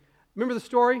Remember the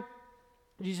story?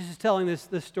 Jesus is telling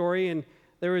this story, and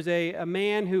there was a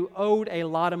man who owed a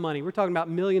lot of money. We're talking about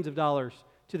millions of dollars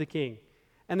to the king.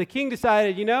 And the king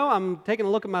decided, I'm taking a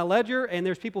look at my ledger, and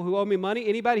there's people who owe me money.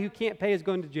 Anybody who can't pay is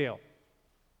going to jail.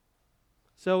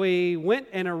 So he went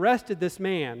and arrested this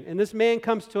man. And this man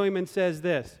comes to him and says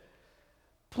this,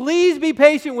 "Please be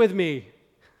patient with me.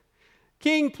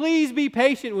 King, please be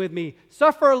patient with me.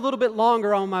 Suffer a little bit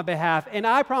longer on my behalf, and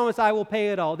I promise I will pay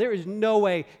it all." There is no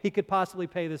way he could possibly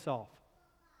pay this off.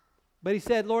 But he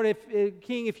said, "Lord,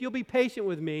 King, if you'll be patient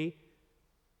with me,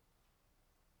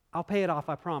 I'll pay it off,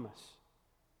 I promise."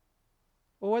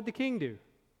 Well, what did the king do?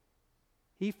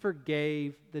 He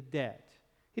forgave the debt.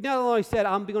 He not only said,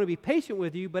 "I'm going to be patient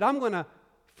with you," but I'm going to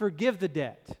forgive the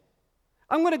debt.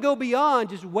 I'm going to go beyond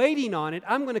just waiting on it.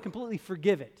 I'm going to completely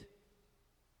forgive it.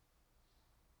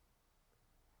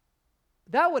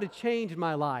 That would have changed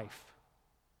my life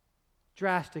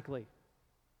drastically.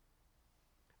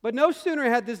 But no sooner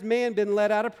had this man been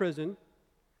let out of prison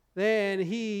than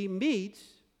he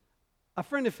meets a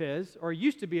friend of his, or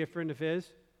used to be a friend of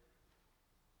his,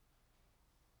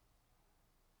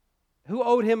 who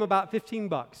owed him about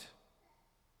 $15.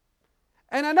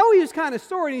 And I know he was kind of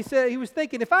sore, and he was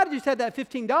thinking, if I'd just had that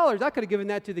 $15, I could have given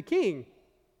that to the king.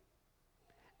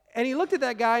 And he looked at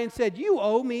that guy and said, "You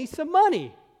owe me some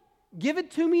money. Give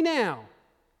it to me now."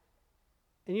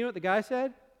 And you know what the guy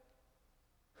said?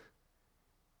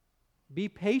 "Be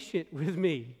patient with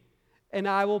me, and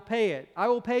I will pay it. I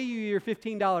will pay you your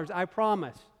 $15, I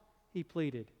promise," he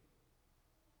pleaded.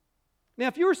 Now,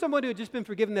 if you were someone who had just been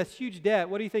forgiven this huge debt,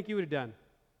 what do you think you would have done?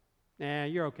 "Nah,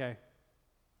 you're okay."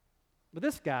 But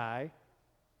this guy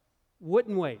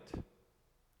wouldn't wait.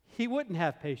 He wouldn't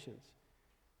have patience.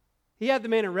 He had the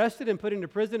man arrested and put into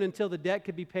prison until the debt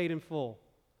could be paid in full.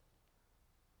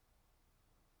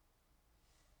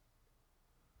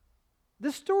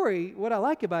 This story, what I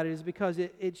like about it is because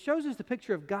it shows us the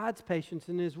picture of God's patience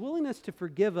and His willingness to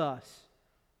forgive us.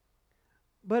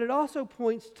 But it also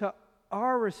points to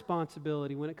our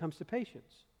responsibility when it comes to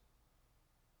patience.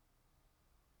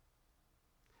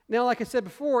 Now, like I said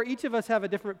before, each of us have a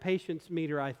different patience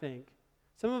meter, I think.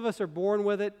 Some of us are born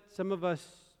with it. Some of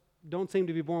us don't seem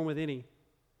to be born with any.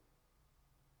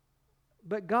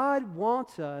 But God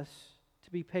wants us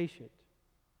to be patient.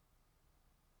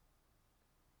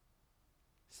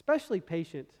 Especially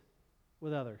patient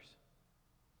with others.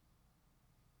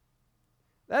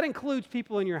 That includes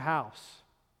people in your house.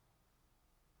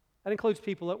 That includes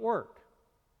people at work.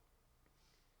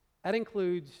 That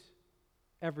includes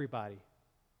everybody.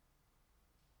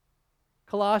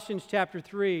 Colossians chapter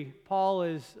 3, Paul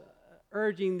is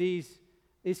urging these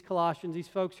Colossians, these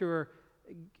folks who are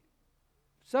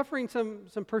suffering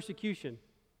some persecution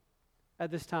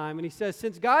at this time. And he says,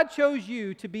 "Since God chose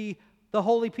you to be the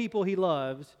holy people He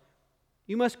loves,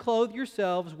 you must clothe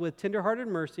yourselves with tenderhearted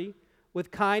mercy,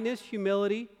 with kindness,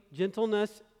 humility,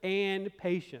 gentleness, and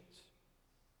patience."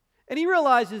 And he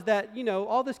realizes that,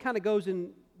 all this kind of goes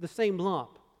in the same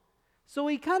lump. So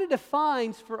he kind of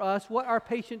defines for us what our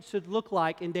patience should look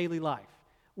like in daily life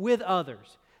with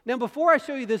others. Now, before I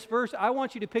show you this verse, I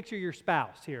want you to picture your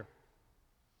spouse here.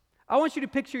 I want you to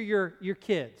picture your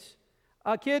kids.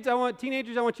 Teenagers,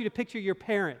 I want you to picture your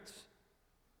parents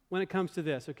when it comes to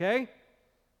this, okay?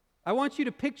 I want you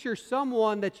to picture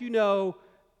someone that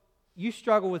you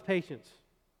struggle with patience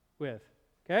with,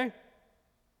 okay?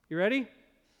 You ready?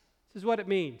 This is what it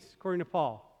means, according to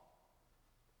Paul.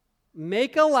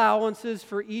 Make allowances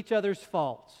for each other's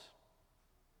faults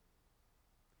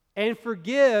and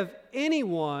forgive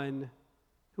anyone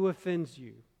who offends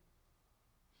you.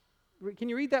 Can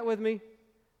you read that with me?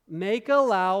 Make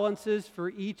allowances for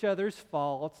each other's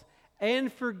faults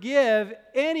and forgive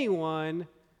anyone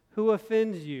who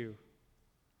offends you.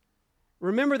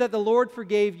 Remember that the Lord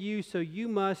forgave you, so you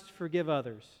must forgive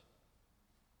others.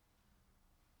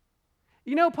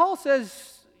 Paul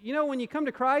says, when you come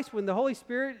to Christ, when the Holy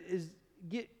Spirit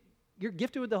you're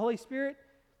gifted with the Holy Spirit,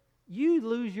 you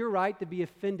lose your right to be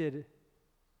offended.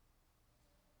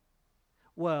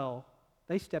 Well,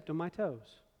 they stepped on my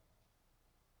toes.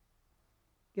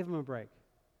 Give them a break.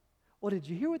 Well, did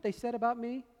you hear what they said about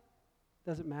me?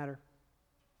 Doesn't matter.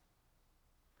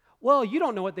 Well, you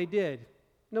don't know what they did.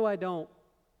 No, I don't,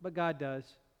 but God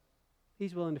does.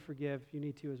 He's willing to forgive. You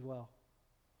need to as well.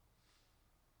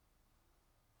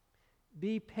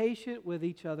 Be patient with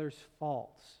each other's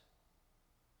faults.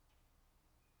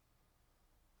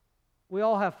 We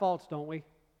all have faults, don't we?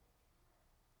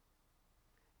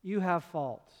 You have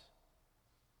faults.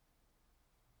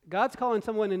 God's calling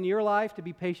someone in your life to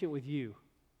be patient with you.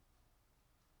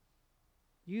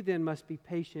 You then must be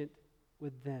patient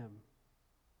with them.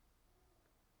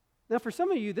 Now, for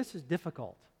some of you, this is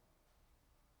difficult.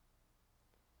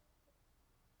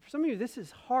 For some of you, this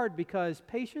is hard because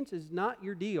patience is not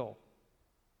your deal.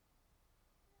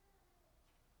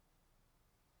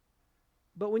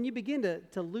 But when you begin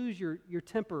to lose your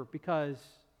temper because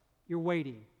you're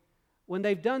waiting, when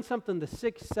they've done something the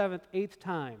 6th, 7th, 8th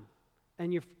time,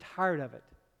 and you're tired of it,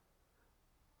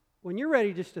 when you're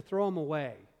ready just to throw them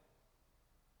away,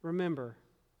 remember,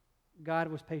 God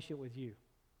was patient with you.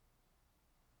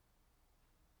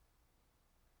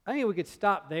 I think we could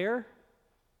stop there.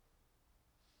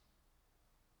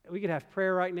 We could have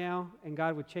prayer right now, and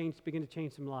God would begin to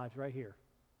change some lives right here.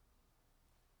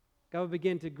 God would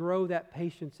begin to grow that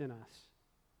patience in us.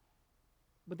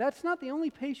 But that's not the only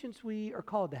patience we are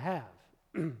called to have.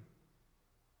 You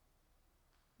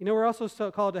know, we're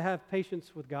also called to have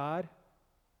patience with God.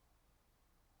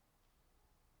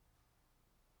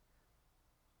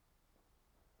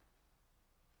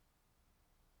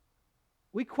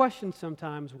 We question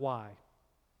sometimes why.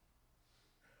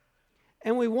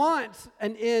 And we want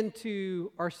an end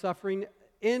to our suffering,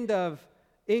 end of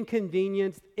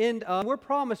inconvenience, we're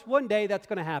promised one day that's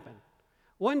going to happen.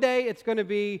 One day it's going to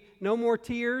be no more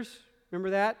tears.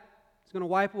 Remember that? It's going to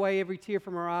wipe away every tear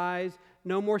from our eyes.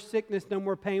 No more sickness, no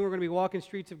more pain. We're going to be walking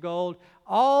streets of gold.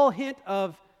 All hint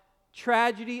of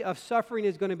tragedy, of suffering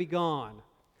is going to be gone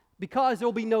because there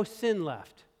will be no sin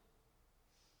left.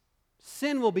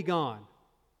 Sin will be gone.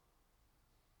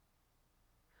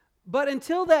 But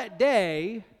until that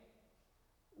day,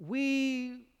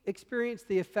 we experience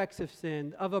the effects of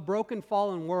sin, of a broken,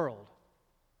 fallen world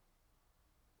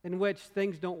in which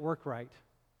things don't work right.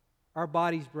 Our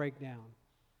bodies break down.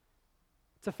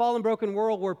 It's a fallen, broken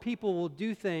world where people will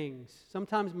do things,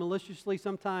 sometimes maliciously,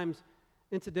 sometimes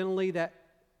incidentally, that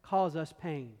cause us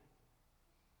pain.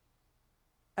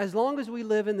 As long as we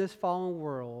live in this fallen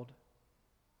world,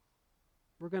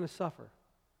 we're going to suffer.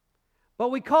 But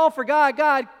we call for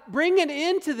God, bring an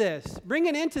end to this. Bring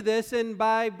an end to this, and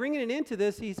by bringing an end to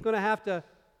this, He's going to have to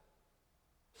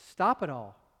stop it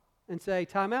all and say,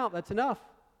 time out, that's enough.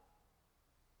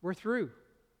 We're through.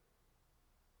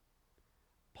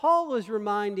 Paul is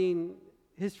reminding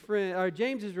his friend, or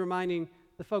James is reminding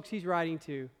the folks he's writing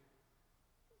to,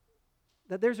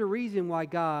 that there's a reason why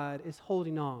God is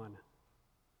holding on.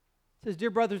 It says,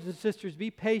 dear brothers and sisters, be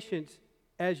patient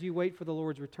as you wait for the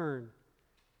Lord's return.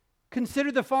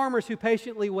 Consider the farmers who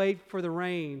patiently wait for the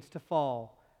rains to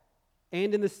fall,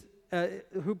 and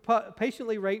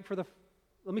patiently wait for the.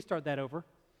 Let me start that over.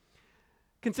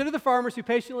 Consider the farmers who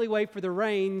patiently wait for the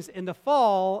rains in the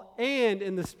fall and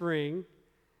in the spring.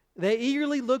 They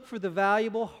eagerly look for the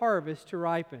valuable harvest to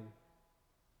ripen.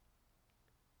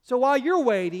 So while you're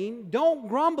waiting, don't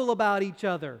grumble about each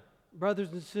other, brothers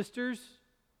and sisters.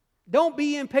 Don't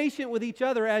be impatient with each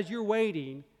other as you're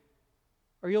waiting,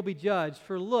 or you'll be judged.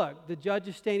 For look, the judge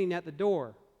is standing at the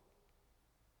door.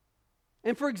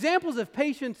 And for examples of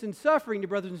patience and suffering, to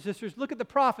brothers and sisters, look at the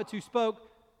prophets who spoke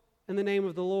in the name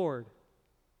of the Lord.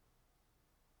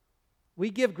 We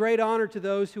give great honor to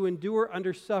those who endure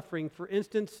under suffering. For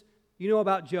instance, you know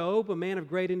about Job, a man of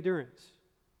great endurance.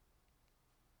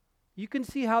 You can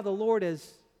see how the Lord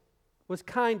was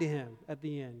kind to him at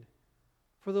the end.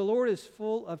 For the Lord is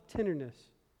full of tenderness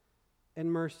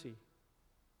and mercy.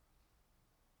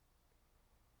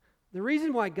 The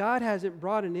reason why God hasn't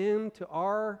brought an end to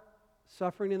our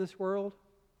suffering in this world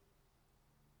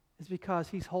is because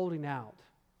He's holding out.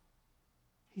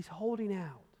 He's holding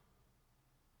out.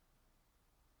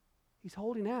 He's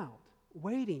holding out,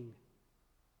 waiting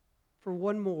for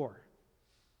one more,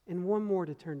 and one more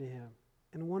to turn to Him,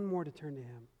 and one more to turn to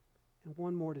Him, and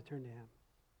one more to turn to Him.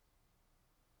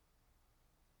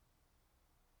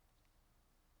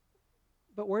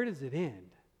 But where does it end?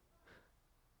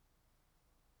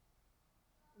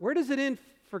 Where does it end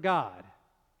for God?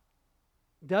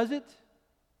 Does it?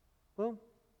 Well,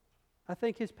 I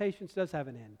think His patience does have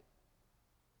an end.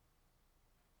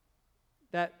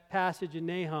 That passage in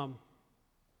Nahum,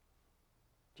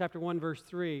 chapter 1, verse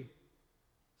 3,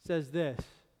 says this.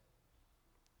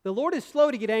 The Lord is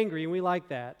slow to get angry, and we like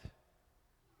that,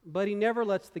 but He never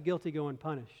lets the guilty go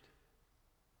unpunished.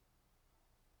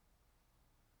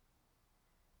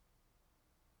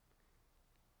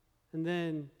 And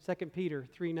then 2 Peter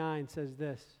 3:9 says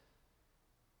this.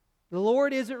 The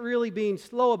Lord isn't really being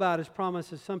slow about His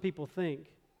promise as some people think.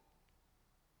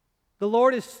 The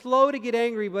Lord is slow to get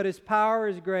angry, but His power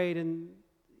is great, and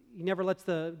He never lets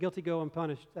the guilty go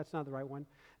unpunished. That's not the right one.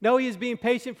 No, He is being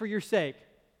patient for your sake.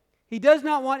 He does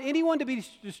not want anyone to be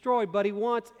destroyed, but He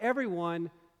wants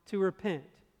everyone to repent.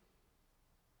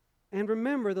 And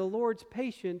remember, the Lord's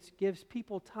patience gives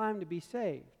people time to be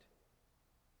saved.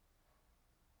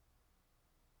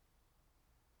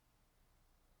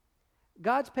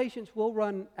 God's patience will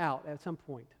run out at some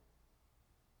point.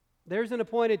 There's an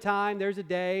appointed time, there's a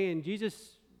day, and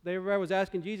everybody was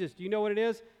asking Jesus, do you know what it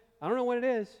is? I don't know what it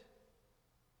is.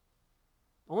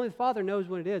 Only the Father knows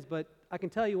what it is, but I can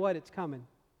tell you what, it's coming.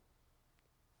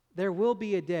 There will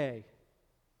be a day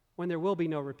when there will be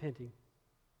no repenting.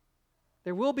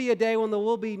 There will be a day when there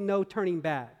will be no turning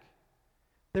back.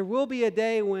 There will be a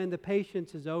day when the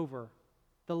patience is over.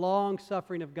 The long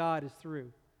suffering of God is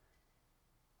through.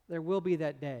 There will be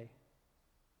that day.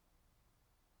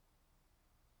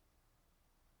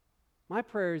 My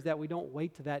prayer is that we don't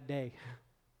wait to that day.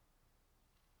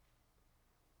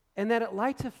 And that it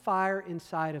lights a fire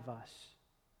inside of us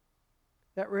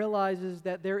that realizes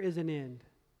that there is an end,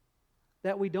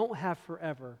 that we don't have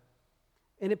forever.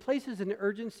 And it places an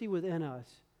urgency within us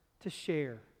to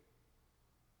share,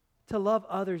 to love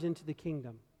others into the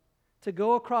kingdom, to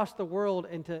go across the world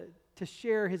and to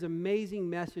share His amazing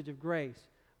message of grace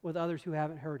with others who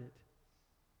haven't heard it.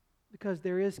 Because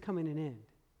there is coming an end.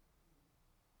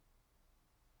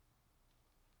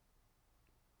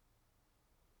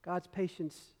 God's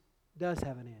patience does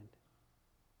have an end.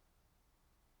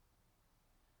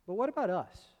 But what about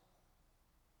us?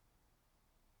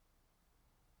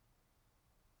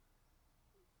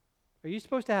 Are you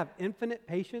supposed to have infinite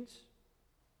patience?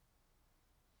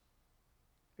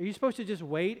 Are you supposed to just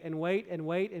wait and wait and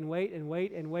wait and wait and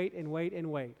wait and wait and wait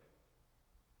and wait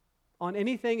on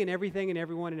anything and everything and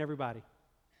everyone and everybody?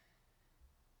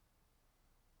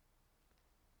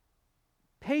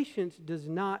 Patience does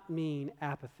not mean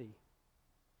apathy.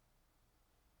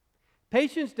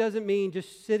 Patience doesn't mean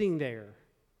just sitting there.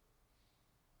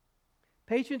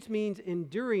 Patience means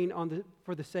enduring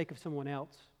for the sake of someone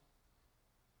else.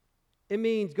 It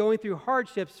means going through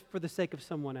hardships for the sake of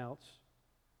someone else.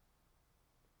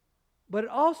 But it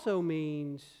also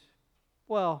means,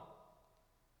 well,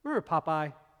 remember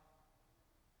Popeye?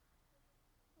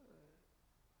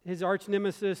 His arch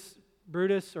nemesis,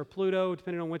 Brutus or Pluto,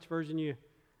 depending on which version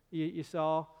you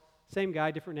saw. Same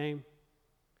guy, different name.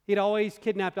 He'd always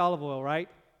kidnapped olive oil, right?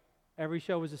 Every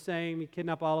show was the same. He'd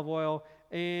kidnap olive oil,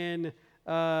 and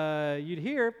you'd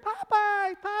hear,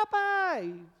 Popeye,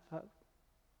 Popeye.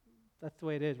 That's the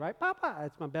way it is, right? Popeye.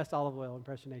 That's my best olive oil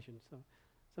impersonation. So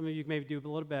some of you maybe do a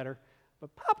little better. But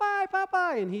Popeye,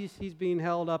 Popeye, and he's being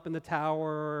held up in the tower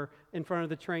or in front of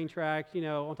the train tracks,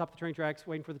 on top of the train tracks,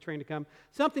 waiting for the train to come.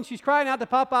 She's crying out to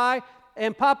Popeye,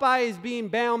 and Popeye is being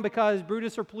bound because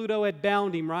Brutus or Pluto had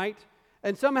bound him, right?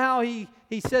 And somehow he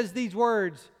says these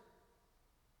words,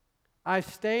 I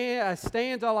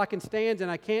stands all I can stand,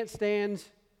 and I can't stand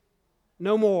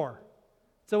no more.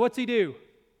 So what's he do?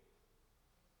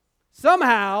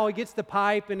 Somehow he gets the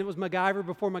pipe, and it was MacGyver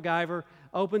before MacGyver,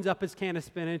 opens up his can of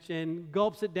spinach and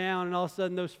gulps it down, and all of a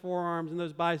sudden those forearms and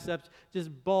those biceps just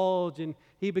bulge, and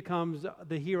he becomes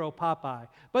the hero Popeye.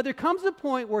 But there comes a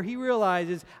point where he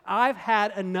realizes, I've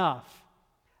had enough.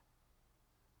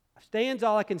 Stands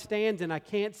all I can stand, and I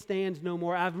can't stand no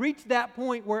more. I've reached that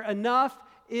point where enough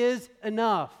is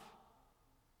enough.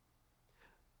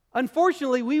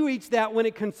 Unfortunately, we reach that when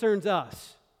it concerns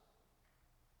us.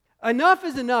 Enough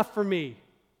is enough for me.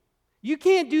 You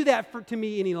can't do that to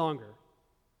me any longer.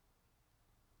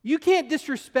 You can't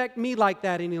disrespect me like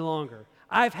that any longer.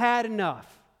 I've had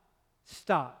enough.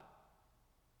 Stop.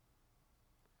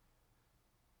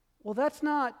 Well, that's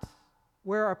not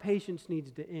where our patience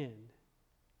needs to end.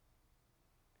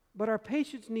 But our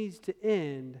patience needs to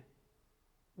end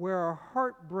where our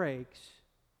heart breaks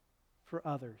for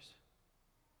others.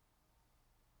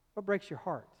 What breaks your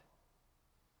heart?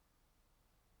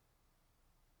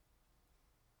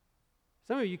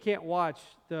 Some of you can't watch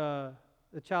the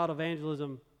Child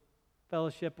Evangelism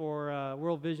Fellowship or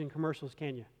World Vision commercials,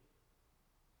 can you?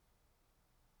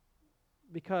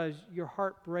 Because your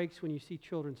heart breaks when you see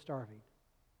children starving.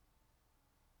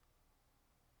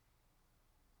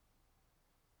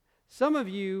 Some of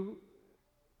you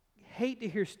hate to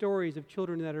hear stories of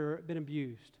children that have been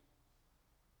abused.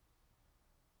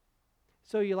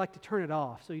 So you like to turn it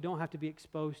off so you don't have to be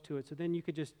exposed to it. So then you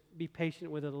could just be patient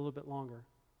with it a little bit longer.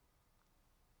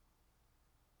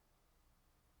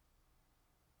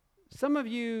 Some of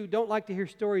you don't like to hear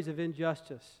stories of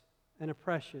injustice and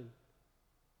oppression,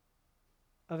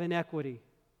 of inequity,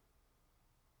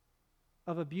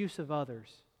 of abuse of others.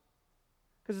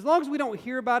 Because as long as we don't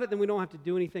hear about it, then we don't have to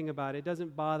do anything about it. It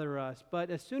doesn't bother us.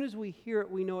 But as soon as we hear it,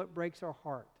 we know it breaks our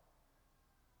heart.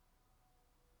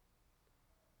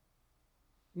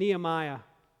 Nehemiah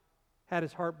had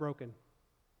his heart broken.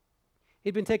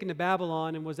 He'd been taken to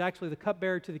Babylon and was actually the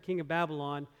cupbearer to the king of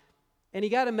Babylon. And he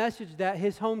got a message that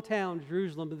his hometown,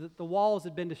 Jerusalem, the walls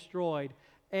had been destroyed.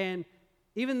 And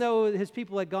even though his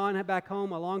people had gone back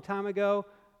home a long time ago,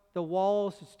 the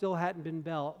walls still hadn't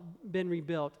been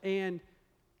rebuilt. And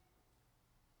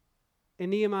in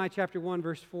Nehemiah chapter 1,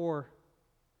 verse 4,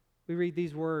 we read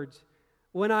these words.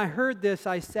 When I heard this,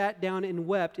 I sat down and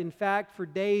wept. In fact, for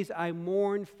days I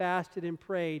mourned, fasted, and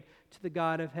prayed to the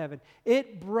God of heaven.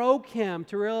 It broke him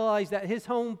to realize that his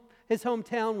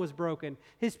hometown was broken.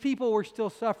 His people were still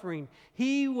suffering.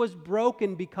 He was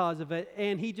broken because of it.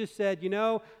 And he just said,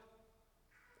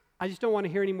 I just don't want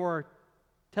to hear any more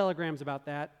telegrams about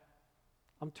that.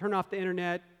 I'm turning off the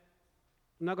internet.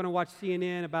 I'm not going to watch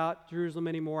CNN about Jerusalem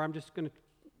anymore. I'm just going to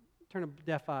turn a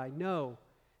deaf eye. No.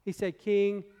 He said,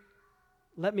 King,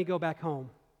 let me go back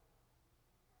home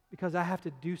because I have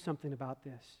to do something about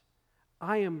this.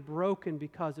 I am broken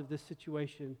because of this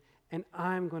situation, and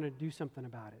I'm going to do something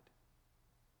about it.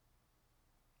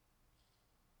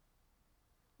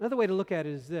 Another way to look at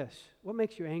it is this. What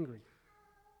makes you angry?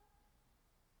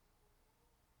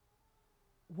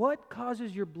 What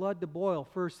causes your blood to boil?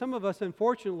 For some of us,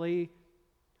 unfortunately,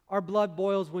 our blood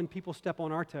boils when people step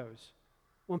on our toes,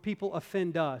 when people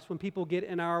offend us, when people get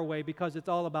in our way because it's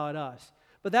all about us.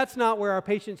 But that's not where our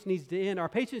patience needs to end. Our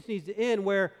patience needs to end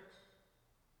where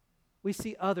we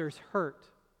see others hurt,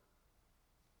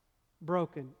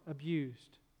 broken,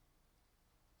 abused.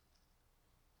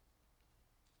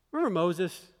 Remember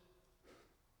Moses?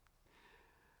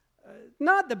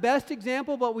 Not the best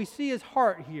example, but we see his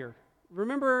heart here.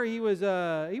 Remember, he was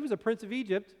a prince of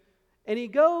Egypt, and he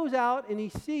goes out and he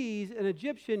sees an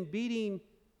Egyptian beating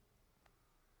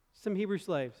some Hebrew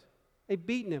slaves. They've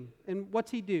beaten him, and what's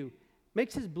he do?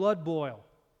 Makes his blood boil.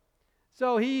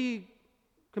 So he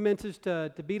commences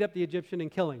to beat up the Egyptian and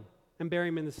kill him and bury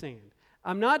him in the sand.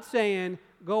 I'm not saying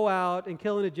go out and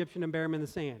kill an Egyptian and bury him in the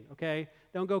sand, okay?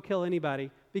 Don't go kill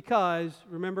anybody because,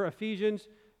 remember, Ephesians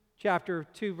chapter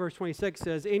 2, verse 26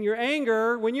 says, in your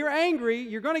anger, when you're angry,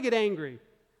 you're going to get angry,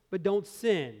 but don't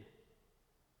sin.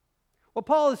 What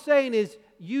Paul is saying is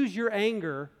use your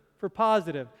anger for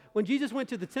positive. When Jesus went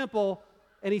to the temple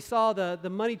and he saw the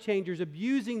money changers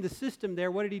abusing the system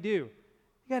there, what did he do?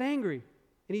 He got angry,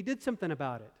 and he did something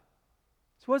about it.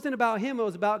 This wasn't about him, it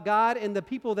was about God and the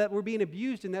people that were being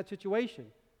abused in that situation.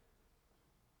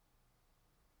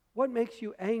 What makes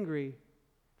you angry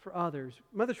for others?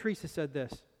 Mother Teresa said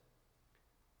this,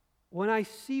 when I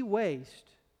see waste,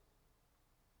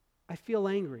 I feel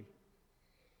angry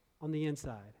on the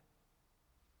inside.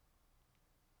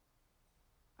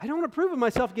 I don't approve of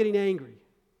myself getting angry,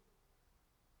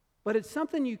 but it's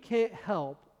something you can't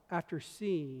help after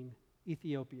seeing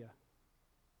Ethiopia.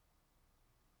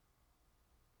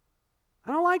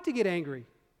 I don't like to get angry.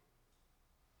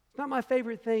 It's not my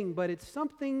favorite thing, but it's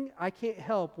something I can't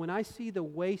help when I see the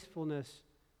wastefulness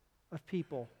of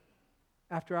people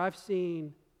after I've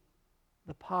seen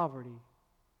the poverty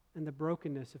and the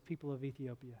brokenness of people of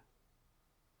Ethiopia.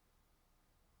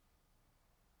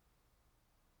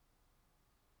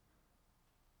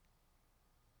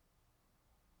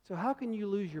 So how can you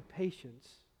lose your patience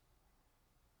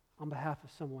on behalf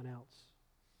of someone else?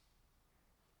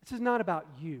 This is not about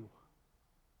you.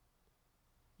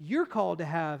 You're called to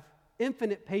have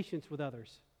infinite patience with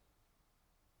others.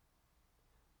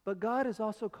 But God is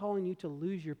also calling you to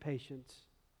lose your patience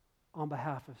on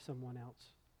behalf of someone else.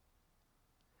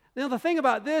 Now, the thing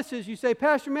about this is you say,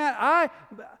 Pastor Matt,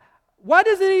 why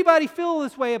doesn't anybody feel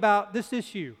this way about this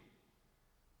issue?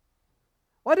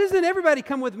 Why doesn't everybody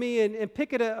come with me and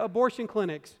picket abortion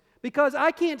clinics? Because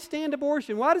I can't stand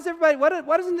abortion. Why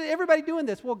isn't everybody doing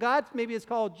this? Well, God maybe has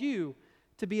called you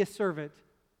to be a servant,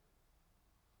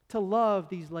 to love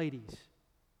these ladies,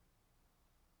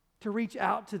 to reach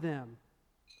out to them,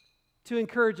 to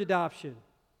encourage adoption,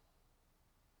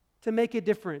 to make a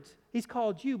difference. He's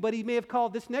called you, but he may have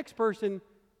called this next person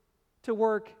to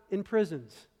work in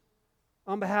prisons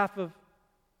on behalf of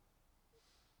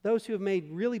those who have made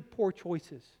really poor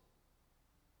choices.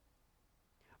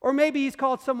 Or maybe he's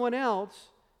called someone else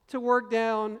to work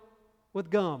down with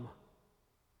GUM,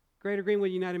 Greater Greenwood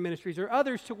United Ministries, or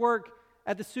others to work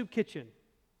at the soup kitchen.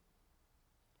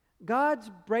 God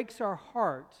breaks our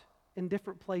heart in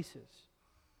different places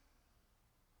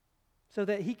so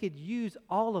that he could use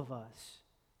all of us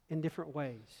in different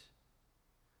ways.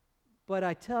 But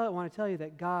I want to tell you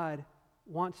that God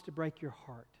wants to break your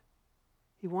heart.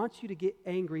 He wants you to get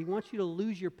angry. He wants you to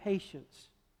lose your patience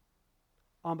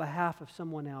on behalf of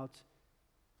someone else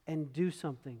and do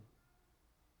something.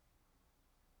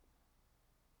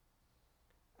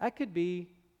 I could be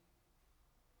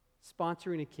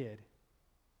sponsoring a kid,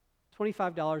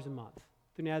 $25 a month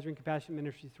through Nazarene Compassion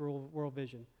Ministries through World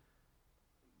Vision,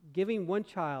 giving one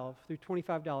child through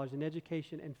 $25 in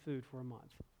education and food for a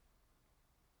month.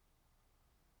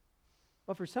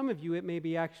 But for some of you, it may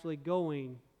be actually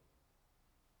going,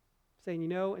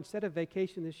 saying, instead of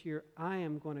vacation this year, I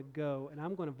am going to go and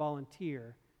I'm going to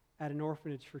volunteer at an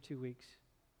orphanage for 2 weeks.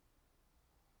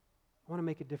 I want to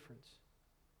make a difference.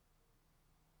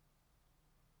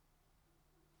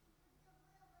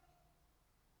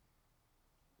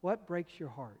 What breaks your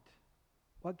heart?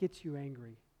 What gets you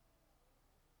angry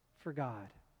for God?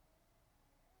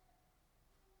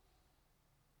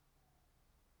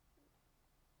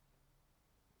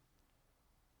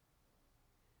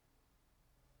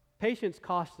 Patience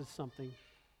costs us something.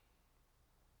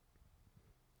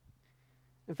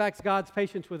 In fact, God's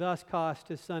patience with us cost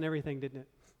His Son everything, didn't it?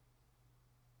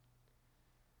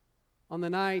 On the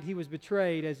night He was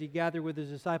betrayed, as He gathered with His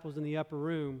disciples in the upper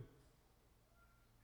room,